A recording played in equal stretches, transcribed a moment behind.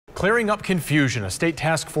Clearing up confusion, a state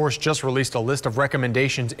task force just released a list of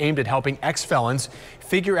recommendations aimed at helping ex-felons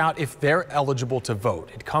figure out if they're eligible to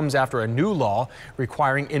vote. It comes after a new law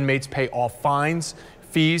requiring inmates pay all fines,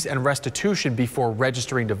 fees, and restitution before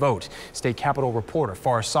registering to vote. State Capitol reporter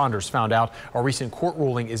Forrest Saunders found out a recent court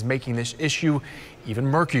ruling is making this issue even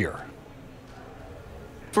murkier.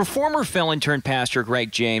 For former felon-turned-pastor Greg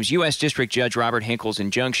James, U.S. District Judge Robert Hinkle's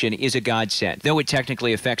injunction is a godsend. Though it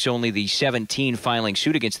technically affects only the 17 filing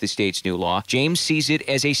suit against the state's new law, James sees it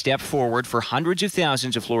as a step forward for hundreds of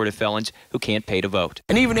thousands of Florida felons who can't pay to vote.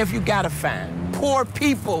 And even if you got a fine, poor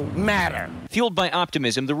people matter. Fueled by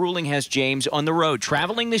optimism, the ruling has James on the road,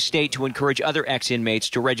 traveling the state to encourage other ex-inmates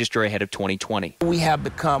to register ahead of 2020. We have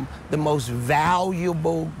become the most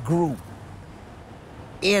valuable group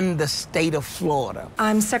in the state of Florida.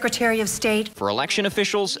 I'm Secretary of State. For election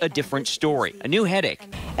officials, a different story, a new headache.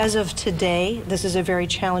 As of today, this is a very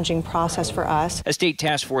challenging process for us. A state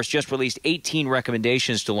task force just released 18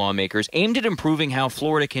 recommendations to lawmakers aimed at improving how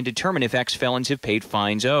Florida can determine if ex-felons have paid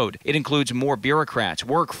fines owed. It includes more bureaucrats,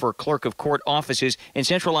 work for clerk of court offices, and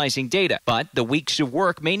centralizing data. But the weeks of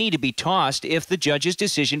work may need to be tossed if the judge's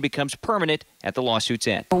decision becomes permanent at the lawsuit's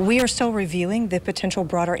end. We are still reviewing the potential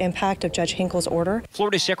broader impact of Judge Hinkle's order.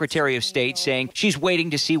 Florida's Secretary of State saying she's waiting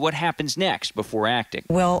to see what happens next before acting.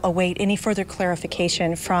 We'll await any further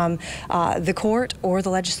clarification from the court or the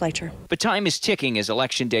legislature. But time is ticking as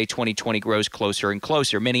Election Day 2020 grows closer and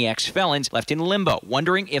closer. Many ex-felons left in limbo,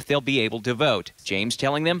 wondering if they'll be able to vote. James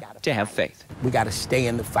telling them to have faith. We got to stay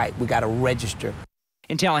in the fight. We got to register.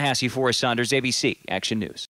 In Tallahassee, Forrest Saunders, ABC Action News.